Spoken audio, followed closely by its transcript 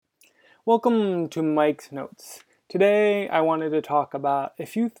Welcome to Mike's Notes. Today I wanted to talk about a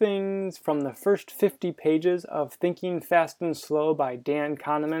few things from the first 50 pages of Thinking Fast and Slow by Dan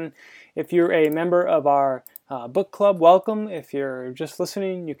Kahneman. If you're a member of our book club, welcome. If you're just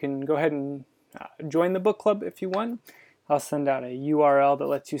listening, you can go ahead and join the book club if you want. I'll send out a URL that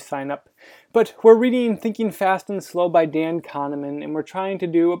lets you sign up. But we're reading Thinking Fast and Slow by Dan Kahneman, and we're trying to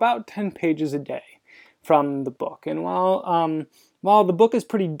do about 10 pages a day from the book. And while the book is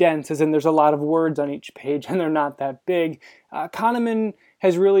pretty dense, as in there's a lot of words on each page and they're not that big, Kahneman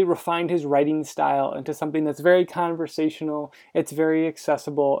has really refined his writing style into something that's very conversational, it's very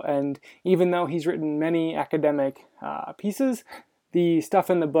accessible, and even though he's written many academic pieces, the stuff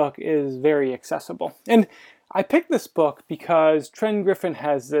in the book is very accessible. And I picked this book because Trent Griffin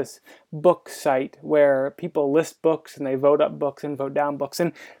has this book site where people list books and they vote up books and vote down books.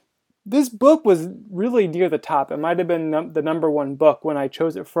 And this book was really near the top. It might have been the number one book when I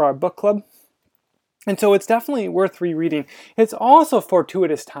chose it for our book club. And so it's definitely worth rereading. It's also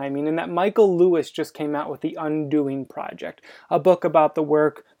fortuitous timing in that Michael Lewis just came out with The Undoing Project, a book about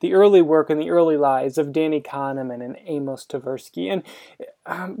the early work and the early lives of Danny Kahneman and Amos Tversky. And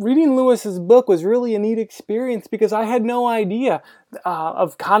reading Lewis's book was really a neat experience because I had no idea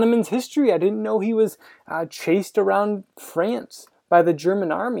of Kahneman's history. I didn't know he was chased around France by the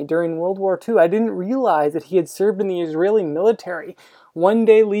German army during World War II. I didn't realize that he had served in the Israeli military, one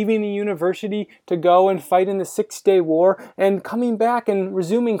day leaving the university to go and fight in the Six-Day War and coming back and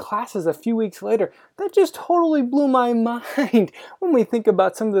resuming classes a few weeks later. That just totally blew my mind when we think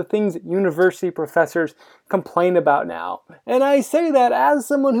about some of the things that university professors complain about now. And I say that as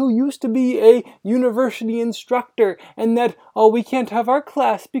someone who used to be a university instructor, and that, we can't have our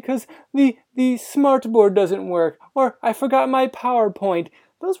class because the smartboard doesn't work, or I forgot my PowerPoint.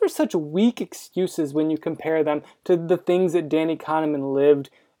 Those were such weak excuses when you compare them to the things that Danny Kahneman lived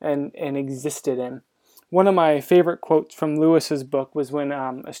and existed in. One of my favorite quotes from Lewis's book was when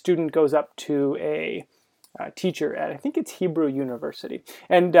a student goes up to a teacher at, I think it's Hebrew University,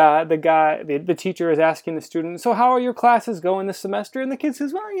 and the teacher is asking the student, "So how are your classes going this semester?" And the kid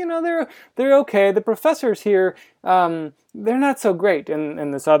says, "Well, they're okay. The professors here, they're not so great."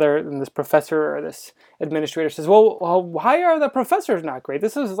 And this professor or this administrator says, well, why are the professors not great?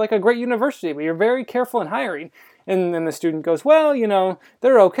 This is like a great university, but you're very careful in hiring." And then the student goes, "Well,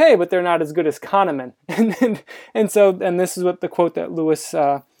 they're okay, but they're not as good as Kahneman." And this is what the quote that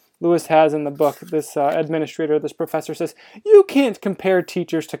Lewis has in the book. This administrator, this professor says, "You can't compare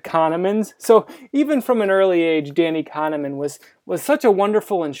teachers to Kahnemans." So even from an early age, Danny Kahneman was such a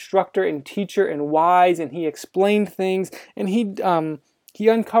wonderful instructor and teacher and wise, and he explained things, and he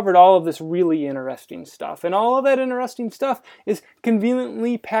uncovered all of this really interesting stuff. And all of that interesting stuff is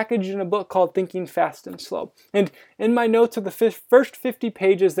conveniently packaged in a book called Thinking Fast and Slow. And in my notes of the first 50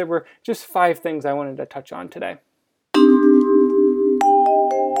 pages, there were just 5 things I wanted to touch on today.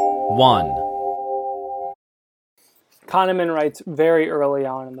 1. Kahneman writes very early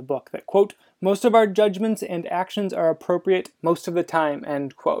on in the book that, quote, "Most of our judgments and actions are appropriate most of the time,"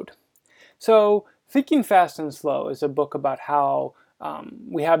 end quote. So Thinking Fast and Slow is a book about how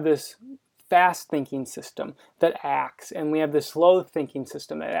we have this fast thinking system that acts, and we have this slow thinking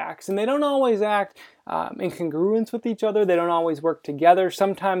system that acts, and they don't always act in congruence with each other. They don't always work together.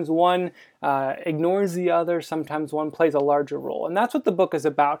 Sometimes one ignores the other. Sometimes one plays a larger role, and that's what the book is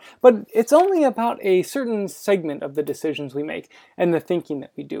about. But it's only about a certain segment of the decisions we make, and the thinking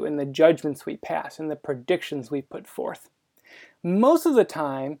that we do, and the judgments we pass, and the predictions we put forth. Most of the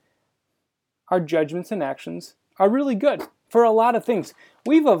time, our judgments and actions are really good for a lot of things.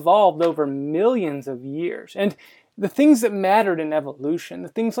 We've evolved over millions of years, and the things that mattered in evolution, the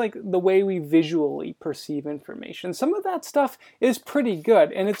things like the way we visually perceive information, some of that stuff is pretty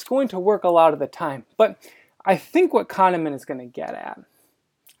good, and it's going to work a lot of the time. But I think what Kahneman is going to get at,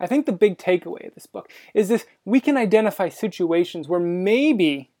 I think the big takeaway of this book is this: we can identify situations where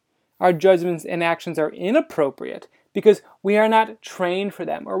maybe our judgments and actions are inappropriate because we are not trained for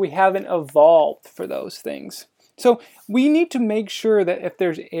them, or we haven't evolved for those things. So we need to make sure that if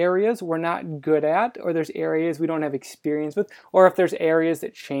there's areas we're not good at, or there's areas we don't have experience with, or if there's areas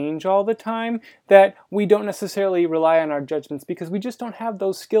that change all the time, that we don't necessarily rely on our judgments because we just don't have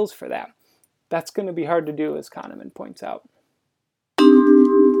those skills for that. That's going to be hard to do, as Kahneman points out.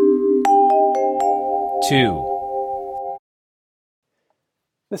 2.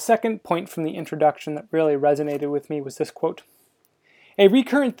 The second point from the introduction that really resonated with me was this quote: "A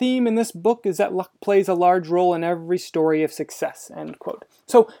recurrent theme in this book is that luck plays a large role in every story of success," end quote.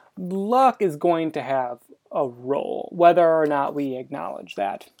 So luck is going to have a role, whether or not we acknowledge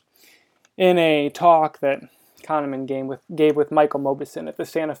that. In a talk that Kahneman gave with Michael Mauboussin at the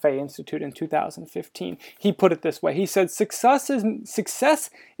Santa Fe Institute in 2015. He put it this way. He said, success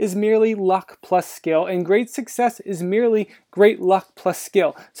is merely luck plus skill, and great success is merely great luck plus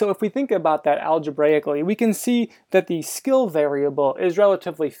skill. So if we think about that algebraically, we can see that the skill variable is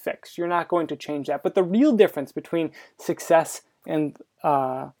relatively fixed. You're not going to change that. But the real difference between success and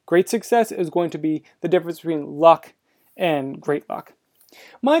great success is going to be the difference between luck and great luck.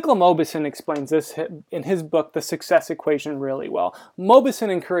 Michael Mauboussin explains this in his book, The Success Equation, really well.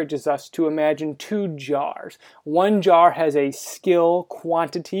 Mauboussin encourages us to imagine two jars. One jar has a skill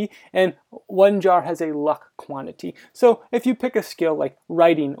quantity, and one jar has a luck quantity. So if you pick a skill like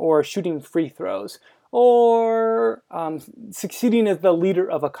writing or shooting free throws, or succeeding as the leader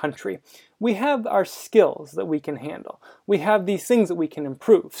of a country, we have our skills that we can handle. We have these things that we can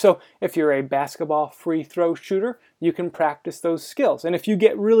improve. So if you're a basketball free throw shooter, you can practice those skills. And if you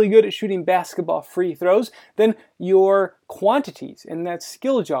get really good at shooting basketball free throws, then your quantities in that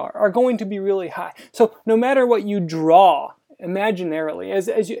skill jar are going to be really high. So no matter what you draw imaginarily,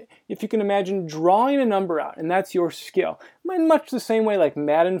 if you can imagine drawing a number out, and that's your skill. In much the same way like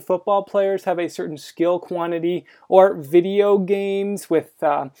Madden football players have a certain skill quantity, or video games with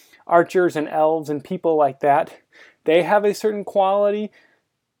archers and elves and people like that, they have a certain quality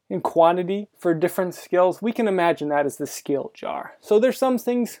and quantity for different skills. We can imagine that as the skill jar. So there's some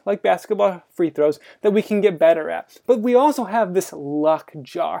things like basketball free throws that we can get better at. But we also have this luck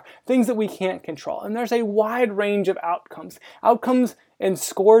jar, things that we can't control. And there's a wide range of outcomes and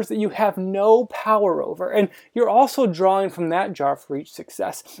scores that you have no power over. And you're also drawing from that jar for each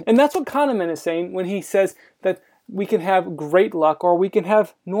success. And that's what Kahneman is saying when he says that we can have great luck or we can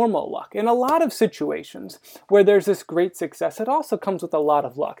have normal luck. In a lot of situations where there's this great success, it also comes with a lot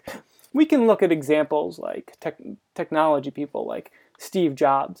of luck. We can look at examples like technology people like Steve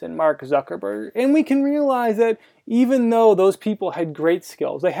Jobs and Mark Zuckerberg, and we can realize that even though those people had great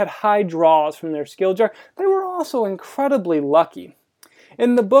skills, they had high draws from their skill jar, they were also incredibly lucky.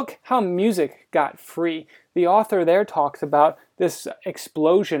 In the book, How Music Got Free, the author there talks about this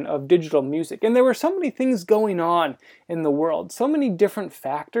explosion of digital music. And there were so many things going on in the world, so many different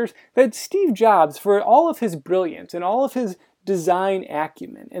factors, that Steve Jobs, for all of his brilliance and all of his design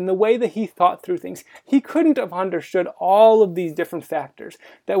acumen and the way that he thought through things, he couldn't have understood all of these different factors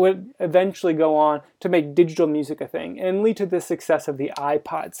that would eventually go on to make digital music a thing and lead to the success of the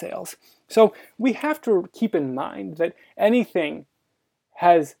iPod sales. So we have to keep in mind that anything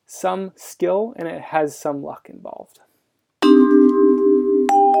has some skill and it has some luck involved.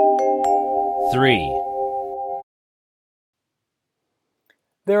 3.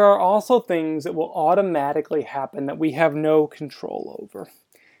 There are also things that will automatically happen that we have no control over.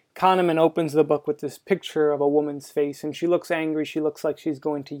 Kahneman opens the book with this picture of a woman's face, and she looks angry, she looks like she's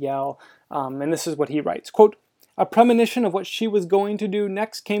going to yell, and this is what he writes, quote, "A premonition of what she was going to do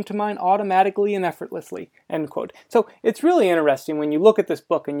next came to mind automatically and effortlessly," end quote. So it's really interesting when you look at this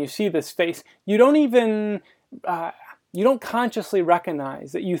book and you see this face, you don't consciously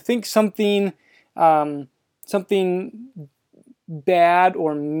recognize that you think something bad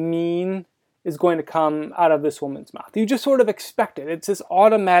or mean is going to come out of this woman's mouth. You just sort of expect it. It's this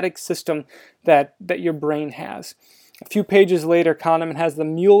automatic system that your brain has. A few pages later, Kahneman has the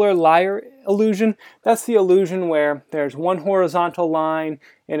Mueller-Lyer illusion. That's the illusion where there's one horizontal line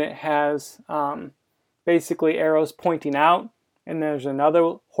and it has basically arrows pointing out, and there's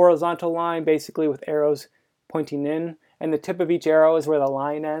another horizontal line basically with arrows pointing in, and the tip of each arrow is where the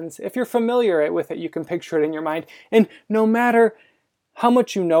line ends. If you're familiar with it, you can picture it in your mind. And no matter how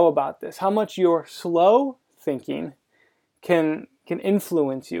much you know about this, how much your slow thinking can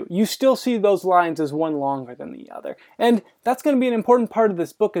influence you, you still see those lines as one longer than the other. And that's going to be an important part of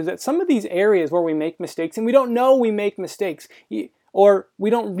this book, is that some of these areas where we make mistakes, and we don't know we make mistakes, or we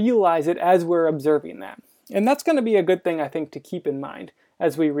don't realize it as we're observing that. And that's going to be a good thing, I think, to keep in mind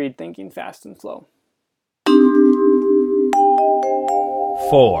as we read Thinking Fast and Slow.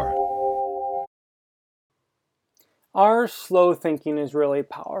 4. Our slow thinking is really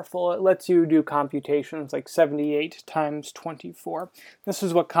powerful. It lets you do computations like 78 times 24. This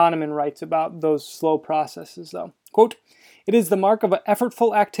is what Kahneman writes about those slow processes, though. Quote, "It is the mark of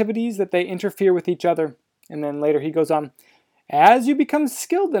effortful activities that they interfere with each other." And then later he goes on, "As you become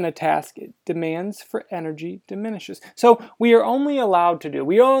skilled in a task, it demands for energy diminishes." So we are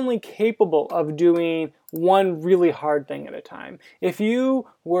only capable of doing one really hard thing at a time. If you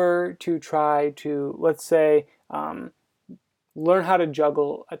were to try to, let's say, learn how to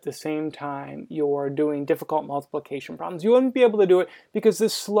juggle at the same time you're doing difficult multiplication problems, you wouldn't be able to do it because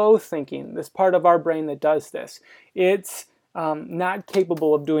this slow thinking, this part of our brain that does this, it's not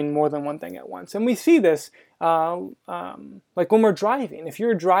capable of doing more than one thing at once. And we see this like when we're driving. If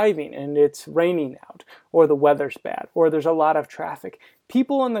you're driving and it's raining out, or the weather's bad, or there's a lot of traffic,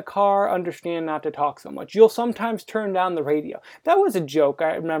 people in the car understand not to talk so much. You'll sometimes turn down the radio. That was a joke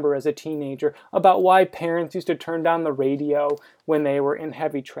I remember as a teenager about why parents used to turn down the radio when they were in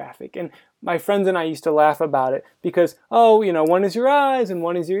heavy traffic. And my friends and I used to laugh about it because, one is your eyes and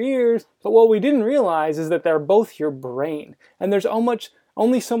one is your ears. But what we didn't realize is that they're both your brain. And there's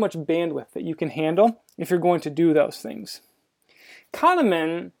only so much bandwidth that you can handle if you're going to do those things.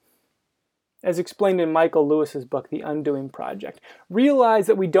 Kahneman, as explained in Michael Lewis's book, The Undoing Project, realized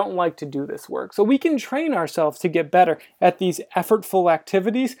that we don't like to do this work. So we can train ourselves to get better at these effortful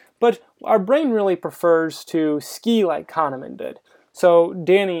activities, but our brain really prefers to ski like Kahneman did. So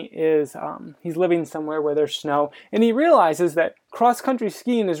Danny he's living somewhere where there's snow, and he realizes that cross-country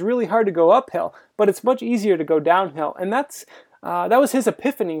skiing is really hard to go uphill, but it's much easier to go downhill. And that was his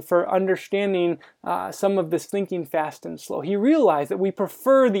epiphany for understanding some of this thinking fast and slow. He realized that we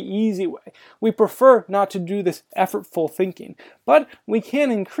prefer the easy way. We prefer not to do this effortful thinking, but we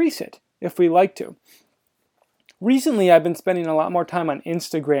can increase it if we like to. Recently, I've been spending a lot more time on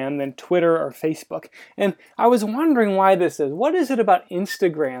Instagram than Twitter or Facebook, and I was wondering why this is. What is it about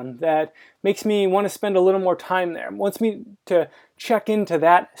Instagram that makes me want to spend a little more time there, wants me to check into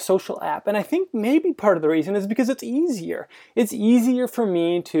that social app? And I think maybe part of the reason is because it's easier. It's easier for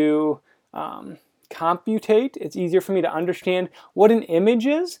me to computate. It's easier for me to understand what an image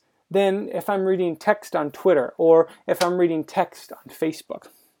is than if I'm reading text on Twitter or if I'm reading text on Facebook.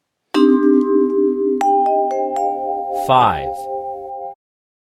 5.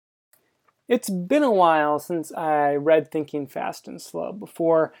 It's been a while since I read Thinking Fast and Slow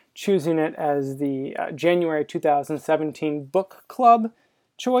before choosing it as the January 2017 book club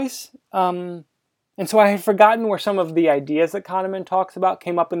choice. And so I had forgotten where some of the ideas that Kahneman talks about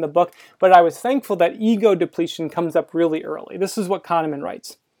came up in the book, but I was thankful that ego depletion comes up really early. This is what Kahneman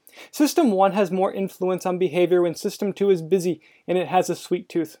writes. System 1 has more influence on behavior when System 2 is busy and it has a sweet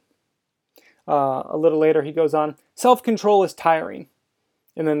tooth. A little later he goes on, self-control is tiring.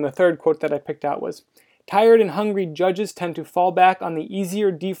 And then the third quote that I picked out was, tired and hungry judges tend to fall back on the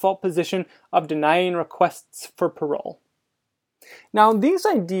easier default position of denying requests for parole. Now, these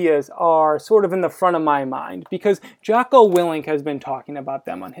ideas are sort of in the front of my mind because Jocko Willink has been talking about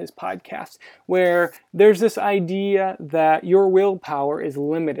them on his podcast, where there's this idea that your willpower is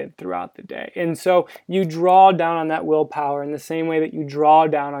limited throughout the day. And so you draw down on that willpower in the same way that you draw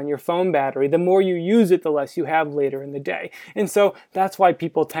down on your phone battery. The more you use it, the less you have later in the day. And so that's why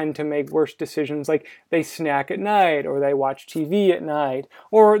people tend to make worse decisions, like they snack at night, or they watch TV at night,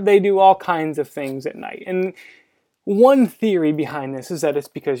 or they do all kinds of things at night. And one theory behind this is that it's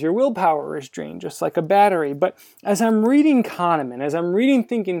because your willpower is drained, just like a battery. But as I'm reading Kahneman, as I'm reading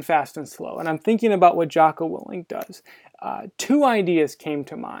Thinking Fast and Slow, and I'm thinking about what Jocko Willink does, two ideas came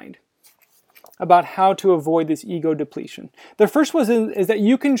to mind about how to avoid this ego depletion. The first is that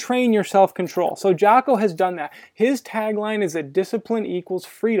you can train your self-control. So Jocko has done that. His tagline is that discipline equals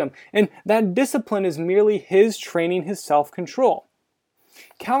freedom, and that discipline is merely his training his self-control.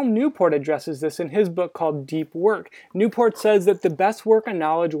 Cal Newport addresses this in his book called Deep Work. Newport says that the best work a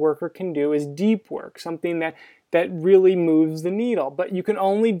knowledge worker can do is deep work, something that really moves the needle. But you can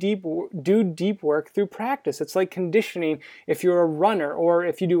only do deep work through practice. It's like conditioning if you're a runner or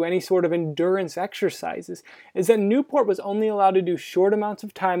if you do any sort of endurance exercises. Is that Newport was only allowed to do short amounts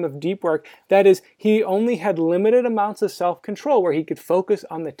of time of deep work. That is, he only had limited amounts of self-control where he could focus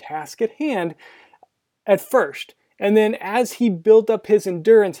on the task at hand at first. And then as he built up his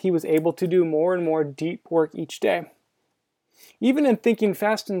endurance, he was able to do more and more deep work each day. Even in Thinking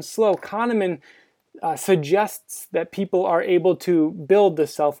Fast and Slow, Kahneman suggests that people are able to build the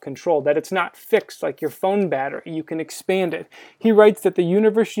self-control, that it's not fixed like your phone battery. You can expand it. He writes that the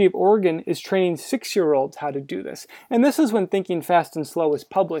University of Oregon is training 6-year-olds how to do this. And this is when Thinking Fast and Slow was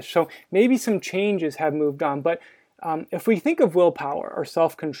published, so maybe some changes have moved on. But if we think of willpower or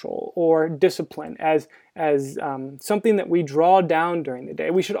self-control or discipline as something that we draw down during the day,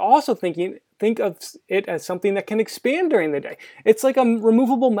 we should also think of it as something that can expand during the day. It's like a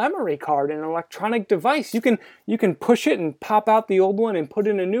removable memory card in an electronic device. You can push it and pop out the old one and put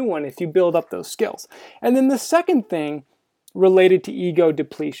in a new one if you build up those skills. And then the second thing related to ego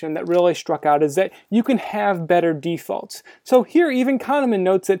depletion that really struck out is that you can have better defaults. So here even Kahneman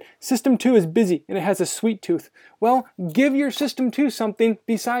notes that System 2 is busy and it has a sweet tooth. Well, give your System 2 something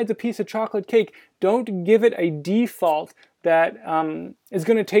besides a piece of chocolate cake. Don't give it a default that is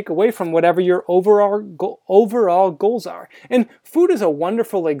going to take away from whatever your overall goals are. And food is a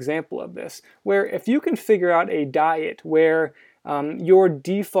wonderful example of this, where if you can figure out a diet where your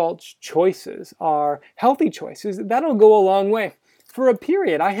default choices are healthy choices, that'll go a long way. For a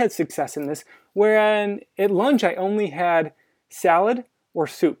period, I had success in this, where at lunch I only had salad or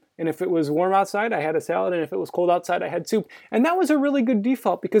soup. And if it was warm outside, I had a salad, and if it was cold outside, I had soup. And that was a really good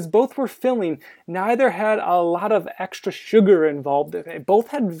default because both were filling. Neither had a lot of extra sugar involved in it. Both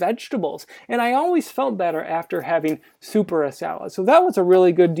had vegetables. And I always felt better after having soup or a salad. So that was a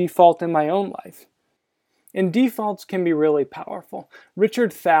really good default in my own life. And defaults can be really powerful.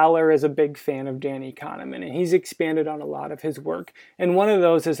 Richard Thaler is a big fan of Danny Kahneman, and he's expanded on a lot of his work. And one of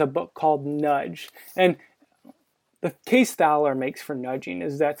those is a book called Nudge. And the case Thaler makes for nudging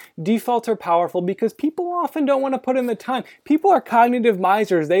is that defaults are powerful because people often don't want to put in the time. People are cognitive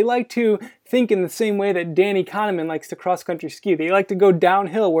misers. They like to think in the same way that Danny Kahneman likes to cross-country ski. They like to go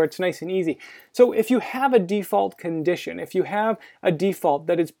downhill where it's nice and easy. So if you have a default condition, if you have a default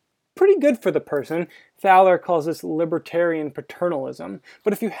that is pretty good for the person, Thaler calls this libertarian paternalism.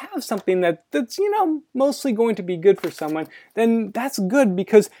 But if you have something that's mostly going to be good for someone, then that's good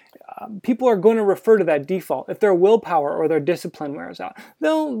because people are going to refer to that default. If their willpower or their discipline wears out,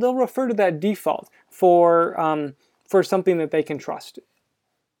 they'll refer to that default for something that they can trust.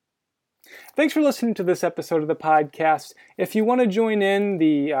 Thanks for listening to this episode of the podcast. If you want to join in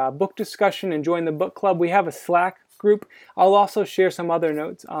the book discussion and join the book club, we have a Slack group. I'll also share some other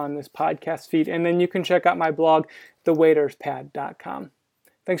notes on this podcast feed, and then you can check out my blog, thewaiterspad.com.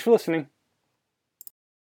 Thanks for listening.